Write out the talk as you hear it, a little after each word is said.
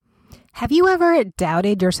Have you ever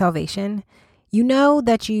doubted your salvation? You know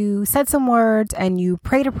that you said some words and you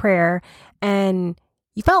prayed a prayer and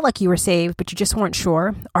you felt like you were saved, but you just weren't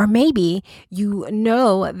sure. Or maybe you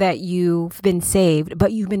know that you've been saved,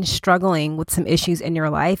 but you've been struggling with some issues in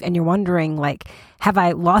your life and you're wondering, like, have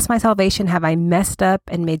I lost my salvation? Have I messed up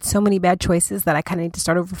and made so many bad choices that I kind of need to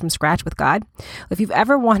start over from scratch with God? If you've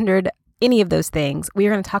ever wondered any of those things, we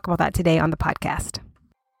are going to talk about that today on the podcast.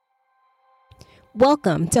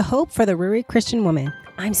 Welcome to Hope for the Weary Christian Woman.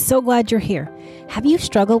 I'm so glad you're here. Have you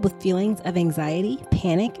struggled with feelings of anxiety,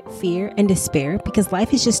 panic, fear, and despair because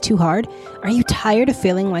life is just too hard? Are you tired of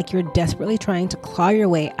feeling like you're desperately trying to claw your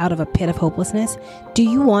way out of a pit of hopelessness? Do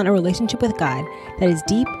you want a relationship with God that is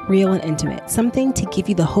deep, real, and intimate? Something to give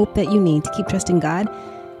you the hope that you need to keep trusting God?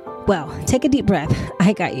 Well, take a deep breath.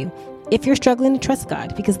 I got you. If you're struggling to trust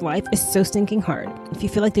God because life is so stinking hard, if you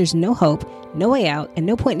feel like there's no hope, no way out, and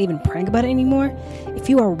no point in even praying about it anymore, if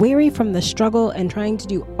you are weary from the struggle and trying to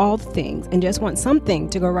do all the things and just want something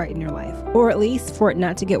to go right in your life, or at least for it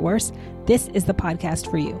not to get worse, this is the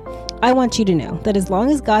podcast for you. I want you to know that as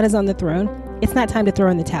long as God is on the throne, it's not time to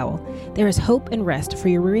throw in the towel. There is hope and rest for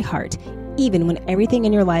your weary heart, even when everything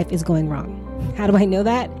in your life is going wrong. How do I know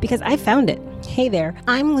that? Because I found it. Hey there,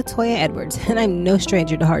 I'm Latoya Edwards, and I'm no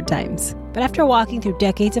stranger to hard times. But after walking through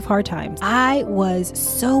decades of hard times, I was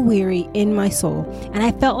so weary in my soul, and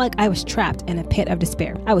I felt like I was trapped in a pit of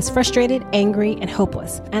despair. I was frustrated, angry, and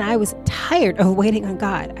hopeless, and I was tired of waiting on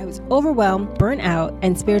God. I was overwhelmed, burnt out,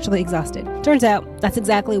 and spiritually exhausted. Turns out, that's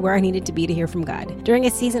exactly where I needed to be to hear from God. During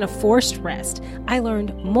a season of forced rest, I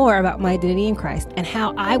learned more about my identity in Christ and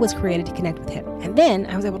how I was created to connect with Him. And then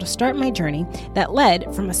I was able to start my journey that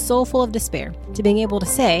led from a soul full of despair to being able to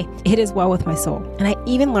say, "It is well with my soul." And I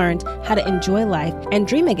even learned how to enjoy life and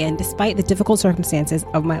dream again despite the difficult circumstances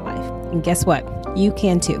of my life. And guess what? You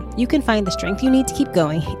can too. You can find the strength you need to keep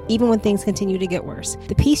going, even when things continue to get worse.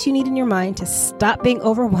 The peace you need in your mind to stop being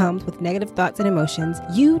overwhelmed with negative thoughts and emotions.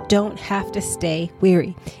 You don't have to stay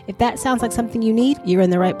weary. If that sounds like something you need, you're in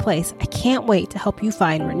the right place. I can't wait to help you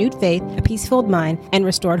find renewed faith, a peace-filled mind, and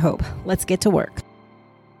restored hope. Let's get to work.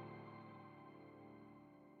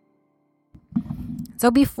 So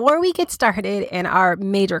before we get started in our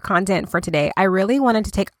major content for today, I really wanted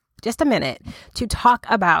to take just a minute to talk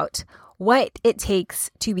about what it takes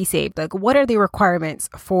to be saved. Like, what are the requirements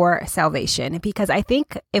for salvation? Because I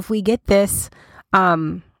think if we get this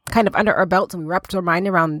kind of under our belts and we wrap our mind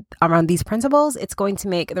around these principles, it's going to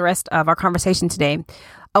make the rest of our conversation today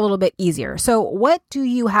a little bit easier. So what do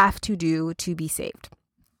you have to do to be saved?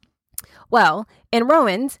 Well, in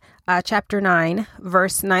Romans chapter 9,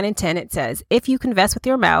 verse 9 and 10, it says, "If you confess with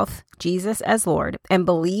your mouth Jesus as Lord and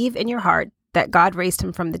believe in your heart that God raised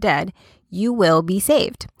him from the dead, you will be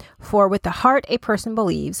saved. For with the heart a person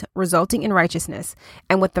believes, resulting in righteousness,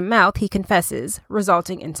 and with the mouth he confesses,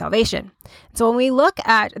 resulting in salvation." So when we look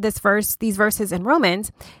at these verses in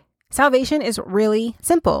Romans, salvation is really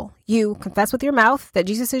simple. You confess with your mouth that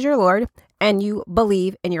Jesus is your Lord, and you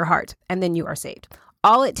believe in your heart, and then you are saved.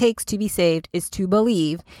 All it takes to be saved is to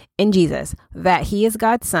believe in Jesus, that he is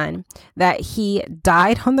God's son, that he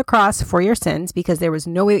died on the cross for your sins because there was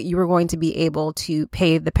no way you were going to be able to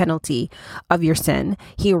pay the penalty of your sin.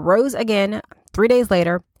 He rose again 3 days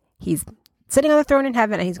later. He's sitting on the throne in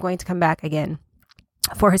heaven and he's going to come back again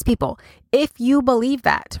for his people. If you believe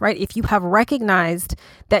that, right? If you have recognized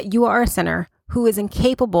that you are a sinner who is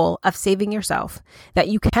incapable of saving yourself, that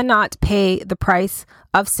you cannot pay the price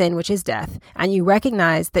of sin, which is death, and you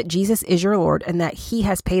recognize that Jesus is your Lord and that he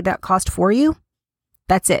has paid that cost for you,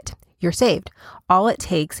 that's it. You're saved. All it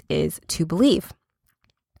takes is to believe.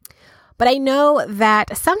 But I know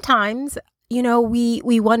that sometimes, we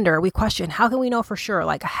wonder, we question, how can we know for sure?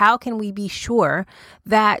 Like, how can we be sure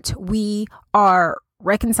that we are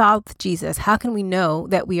reconciled with Jesus? How can we know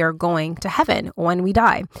that we are going to heaven when we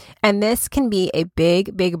die? And this can be a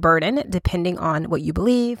big, big burden depending on what you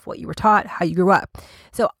believe, what you were taught, how you grew up.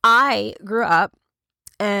 So I grew up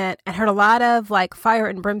and heard a lot of like fire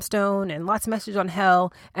and brimstone and lots of messages on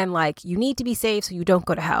hell and like, you need to be saved so you don't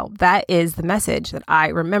go to hell. That is the message that I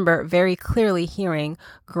remember very clearly hearing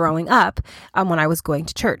growing up when I was going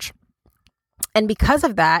to church. And because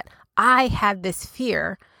of that, I had this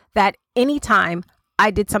fear that anytime I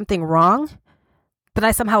did something wrong, that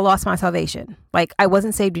I somehow lost my salvation. Like I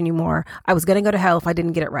wasn't saved anymore. I was going to go to hell if I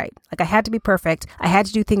didn't get it right. Like I had to be perfect. I had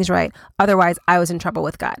to do things right. Otherwise, I was in trouble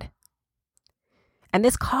with God. And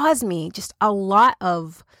this caused me just a lot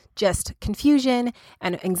of just confusion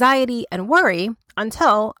and anxiety and worry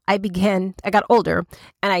until I got older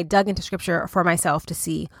and I dug into scripture for myself to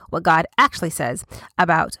see what God actually says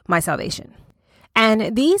about my salvation.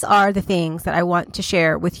 And these are the things that I want to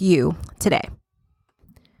share with you today.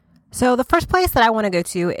 So the first place that I want to go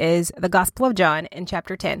to is the Gospel of John in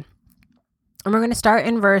chapter 10. And we're going to start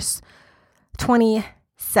in verse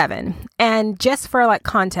 27. And just for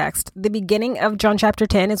context, the beginning of John chapter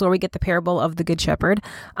 10 is where we get the parable of the Good Shepherd.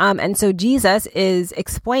 And so Jesus is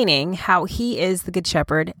explaining how he is the Good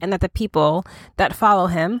Shepherd and that the people that follow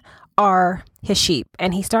him are his sheep.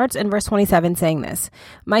 And he starts in verse 27 saying this: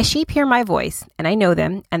 "My sheep hear my voice, and I know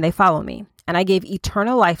them, and they follow me. And I gave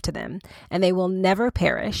eternal life to them, and they will never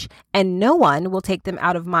perish, and no one will take them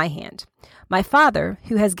out of my hand. My Father,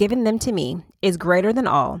 who has given them to me, is greater than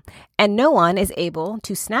all, and no one is able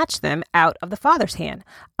to snatch them out of the Father's hand.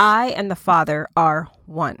 I and the Father are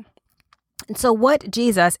one." And so what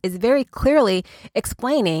Jesus is very clearly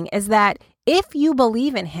explaining is that if you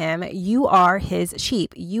believe in him, you are his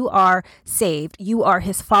sheep. You are saved. You are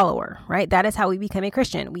his follower, right? That is how we become a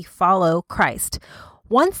Christian. We follow Christ.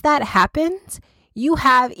 Once that happens, you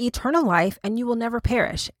have eternal life and you will never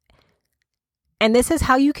perish. And this is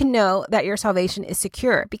how you can know that your salvation is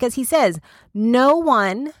secure, because he says, no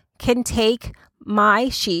one can take my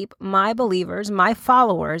sheep, my believers, my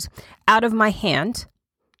followers out of my hand.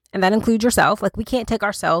 And that includes yourself. We can't take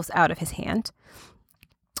ourselves out of his hand.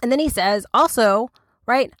 And then he says also,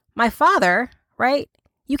 right, my Father, right,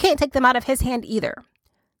 you can't take them out of his hand either.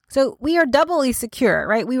 So we are doubly secure,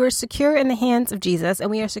 right? We were secure in the hands of Jesus, and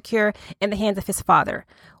we are secure in the hands of his Father.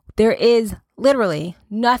 There is literally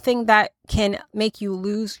nothing that can make you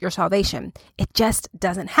lose your salvation. It just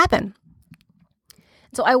doesn't happen.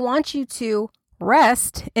 So I want you to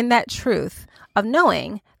rest in that truth of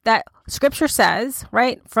knowing that Scripture says,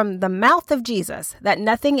 right, from the mouth of Jesus, that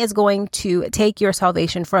nothing is going to take your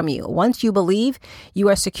salvation from you. Once you believe, you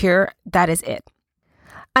are secure. That is it.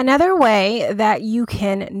 Another way that you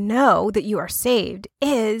can know that you are saved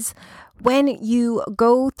is when you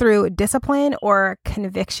go through discipline or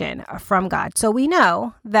conviction from God. So we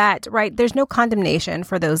know that, right, there's no condemnation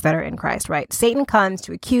for those that are in Christ, right? Satan comes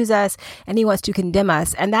to accuse us and he wants to condemn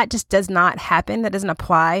us. And that just does not happen. That doesn't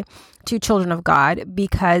apply to children of God,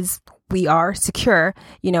 because we are secure,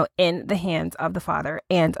 in the hands of the Father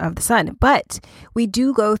and of the Son. But we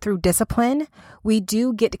do go through discipline. We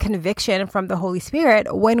do get conviction from the Holy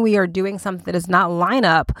Spirit when we are doing something that does not line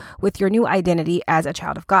up with your new identity as a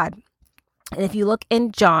child of God. And if you look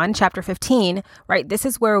in John chapter 15, right, this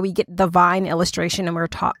is where we get the vine illustration, and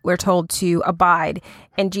we're told to abide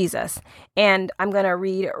in Jesus. And I'm going to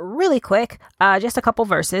read really quick, just a couple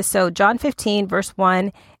verses. So John 15, verse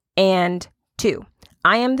 1 and 2.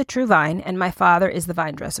 "I am the true vine, and my Father is the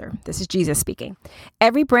vine dresser." This is Jesus speaking.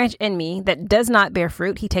 "Every branch in me that does not bear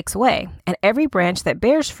fruit, he takes away. And every branch that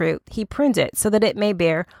bears fruit, he prunes it so that it may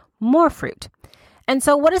bear more fruit." And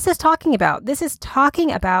so what is this talking about? This is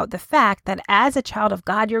talking about the fact that as a child of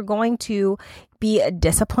God, you're going to be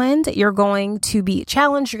disciplined. You're going to be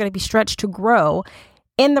challenged. You're going to be stretched to grow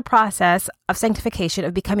in the process of sanctification,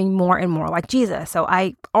 of becoming more and more like Jesus. So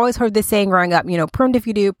I always heard this saying growing up, pruned if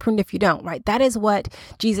you do, pruned if you don't, right? That is what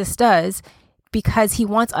Jesus does, because he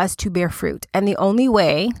wants us to bear fruit. And the only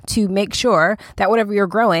way to make sure that whatever you're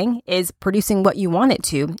growing is producing what you want it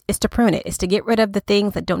to is to prune it, is to get rid of the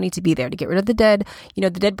things that don't need to be there, to get rid of the dead, the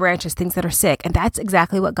dead branches, things that are sick. And that's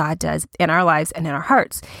exactly what God does in our lives and in our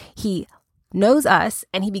hearts. He knows us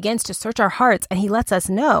and he begins to search our hearts, and he lets us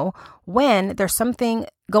know when there's something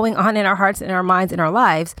going on in our hearts, in our minds, in our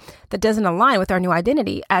lives that doesn't align with our new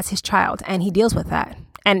identity as his child. And he deals with that.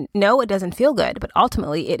 And no, it doesn't feel good, but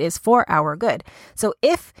ultimately it is for our good. So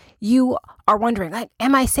if you are wondering,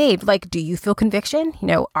 am I saved? Do you feel conviction?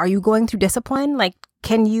 Are you going through discipline?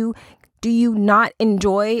 Do you not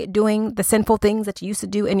enjoy doing the sinful things that you used to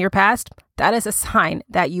do in your past? That is a sign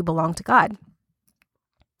that you belong to God.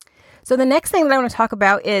 So the next thing that I want to talk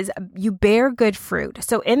about is you bear good fruit.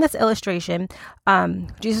 So in this illustration,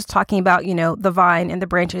 Jesus is talking about, the vine and the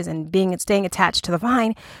branches and staying attached to the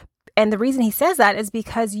vine. And the reason he says that is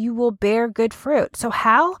because you will bear good fruit. So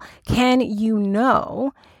how can you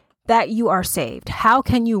know that you are saved? How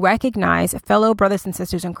can you recognize fellow brothers and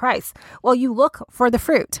sisters in Christ? Well, you look for the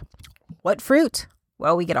fruit. What fruit?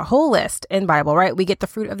 Well, we get a whole list in Bible, right? We get the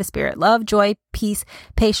fruit of the Spirit: love, joy, peace,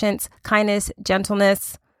 patience, kindness,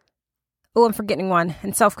 gentleness. Oh, I'm forgetting one.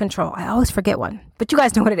 And self-control. I always forget one, but you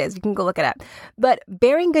guys know what it is. You can go look it up. But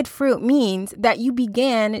bearing good fruit means that you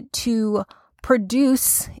begin to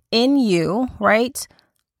produce in you, right,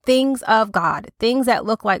 things of God, things that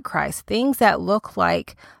look like Christ, things that look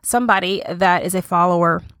like somebody that is a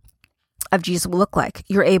follower of Jesus will look like.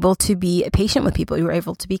 You're able to be patient with people. You're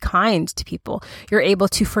able to be kind to people. You're able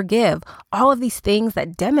to forgive. All of these things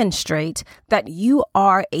that demonstrate that you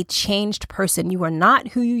are a changed person. You are not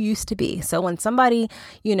who you used to be. So when somebody,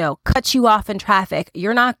 cuts you off in traffic,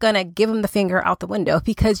 you're not going to give them the finger out the window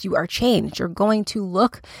because you are changed. You're going to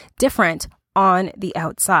look different on the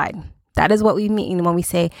outside. That is what we mean when we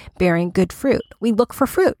say bearing good fruit. We look for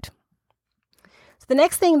fruit. The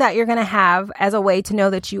next thing that you're going to have as a way to know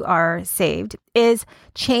that you are saved is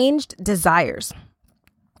changed desires.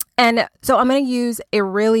 And so I'm going to use a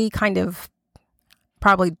really kind of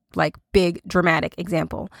probably like big dramatic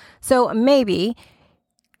example. So maybe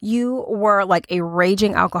you were like a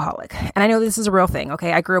raging alcoholic. And I know this is a real thing.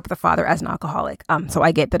 Okay. I grew up with a father as an alcoholic. So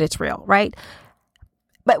I get that it's real, right?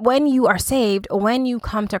 But when you are saved, when you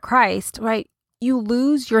come to Christ, right, you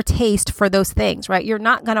lose your taste for those things, right? You're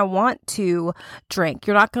not going to want to drink.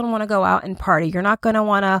 You're not going to want to go out and party. You're not going to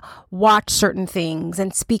want to watch certain things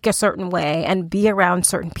and speak a certain way and be around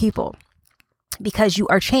certain people. Because you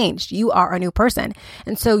are changed. You are a new person.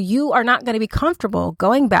 And so you are not going to be comfortable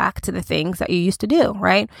going back to the things that you used to do,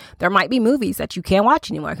 right? There might be movies that you can't watch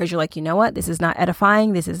anymore because you're like, you know what? This is not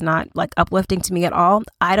edifying. This is not like uplifting to me at all.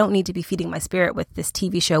 I don't need to be feeding my spirit with this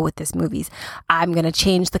TV show, with this movies. I'm going to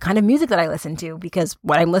change the kind of music that I listen to because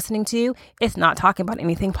what I'm listening to is not talking about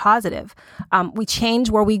anything positive. We change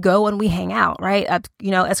where we go and we hang out, right?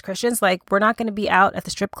 As Christians, like we're not going to be out at the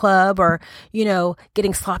strip club or,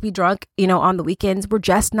 getting sloppy drunk, on the weekends. We're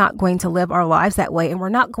just not going to live our lives that way. And we're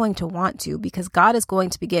not going to want to because God is going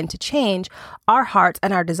to begin to change our hearts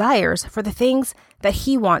and our desires for the things that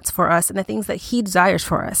he wants for us and the things that he desires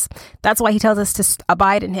for us. That's why he tells us to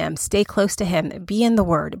abide in him, stay close to him, be in the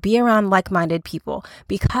word, be around like-minded people,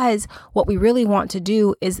 because what we really want to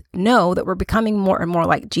do is know that we're becoming more and more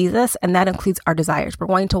like Jesus. And that includes our desires. We're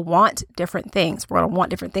going to want different things. We're going to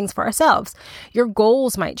want different things for ourselves. Your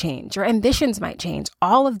goals might change. Your ambitions might change.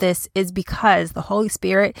 All of this is because the Holy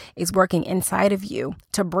Spirit is working inside of you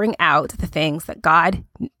to bring out the things that God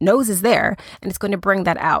knows is there, and it's going to bring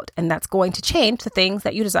that out, and that's going to change the things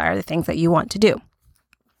that you desire, the things that you want to do.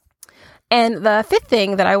 And the fifth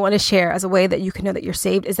thing that I want to share as a way that you can know that you're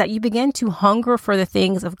saved is that you begin to hunger for the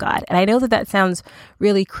things of God. And I know that sounds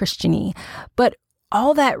really Christian-y, but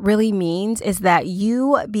all that really means is that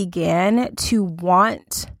you begin to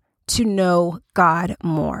want to know God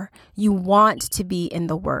more. You want to be in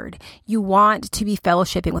the word. You want to be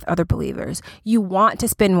fellowshipping with other believers. You want to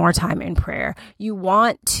spend more time in prayer. You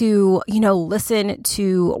want to, listen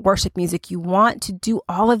to worship music. You want to do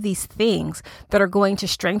all of these things that are going to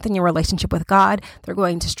strengthen your relationship with God. They're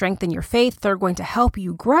going to strengthen your faith. They're going to help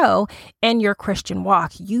you grow in your Christian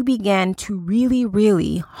walk. You begin to really,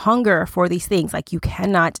 really hunger for these things. Like you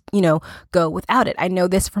cannot, go without it. I know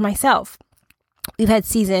this for myself. We've had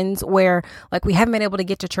seasons where we haven't been able to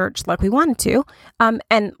get to church like we wanted to.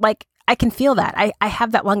 And I can feel that. I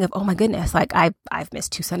have that longing of, oh my goodness, I've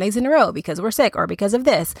missed 2 Sundays in a row because we're sick or because of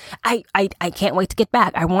this. I can't wait to get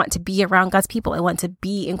back. I want to be around God's people. I want to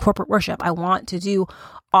be in corporate worship. I want to do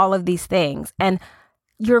all of these things. And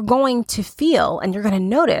you're going to feel and you're going to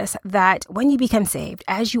notice that when you become saved,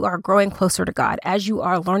 as you are growing closer to God, as you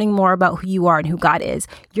are learning more about who you are and who God is,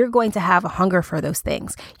 you're going to have a hunger for those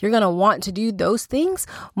things. You're going to want to do those things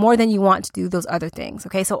more than you want to do those other things.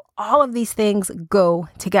 Okay. So all of these things go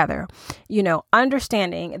together,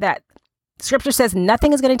 understanding that Scripture says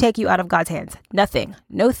nothing is going to take you out of God's hands. Nothing,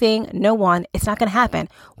 no thing, no one. It's not going to happen.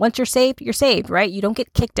 Once you're saved, right? You don't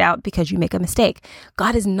get kicked out because you make a mistake.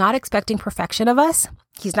 God is not expecting perfection of us.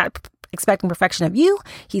 He's not expecting perfection of you.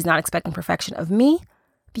 He's not expecting perfection of me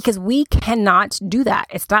because we cannot do that.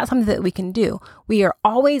 It's not something that we can do. We are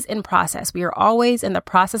always in process. We are always in the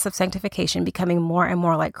process of sanctification, becoming more and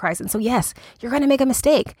more like Christ. And so, yes, you're going to make a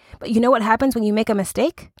mistake. But you know what happens when you make a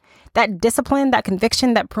mistake? That discipline, that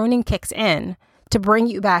conviction, that pruning kicks in to bring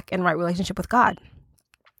you back in right relationship with God.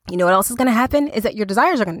 You know what else is going to happen is that your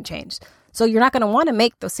desires are going to change. So you're not going to want to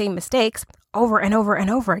make those same mistakes over and over and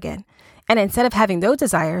over again. And instead of having those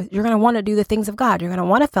desires, you're going to want to do the things of God. You're going to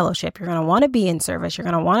want to fellowship. You're going to want to be in service. You're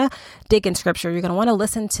going to want to dig in Scripture. You're going to want to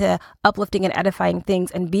listen to uplifting and edifying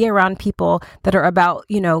things and be around people that are about,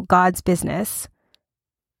 God's business.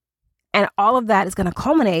 And all of that is going to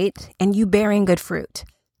culminate in you bearing good fruit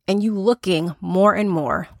and you looking more and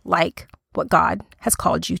more like what God has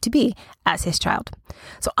called you to be as his child.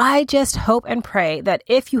 So I just hope and pray that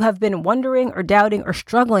if you have been wondering or doubting or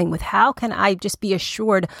struggling with how can I just be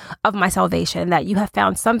assured of my salvation, that you have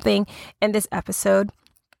found something in this episode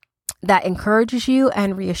that encourages you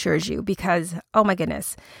and reassures you, because, oh my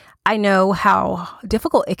goodness, I know how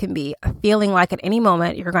difficult it can be, feeling like at any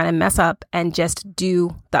moment you're going to mess up and just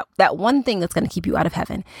do that one thing that's going to keep you out of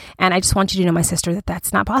heaven. And I just want you to know, my sister, that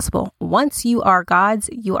that's not possible. Once you are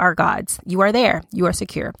God's, you are God's. You are there. You are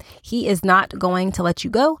secure. He is not going to let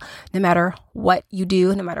you go, no matter what you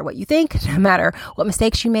do, no matter what you think, no matter what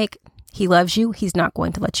mistakes you make. He loves you. He's not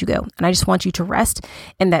going to let you go. And I just want you to rest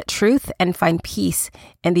in that truth and find peace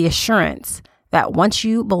in the assurance that once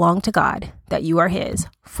you belong to God, that you are His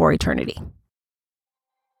for eternity.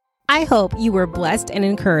 I hope you were blessed and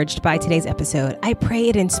encouraged by today's episode. I pray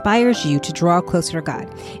it inspires you to draw closer to God.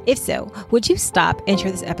 If so, would you stop and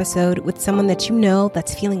share this episode with someone that you know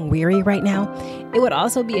that's feeling weary right now? It would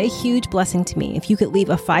also be a huge blessing to me if you could leave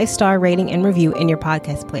a 5-star rating and review in your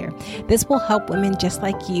podcast player. This will help women just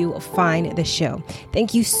like you find the show.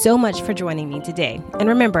 Thank you so much for joining me today. And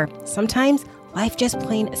remember, sometimes life just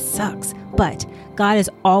plain sucks, but God is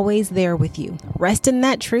always there with you. Rest in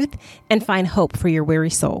that truth and find hope for your weary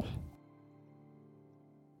soul.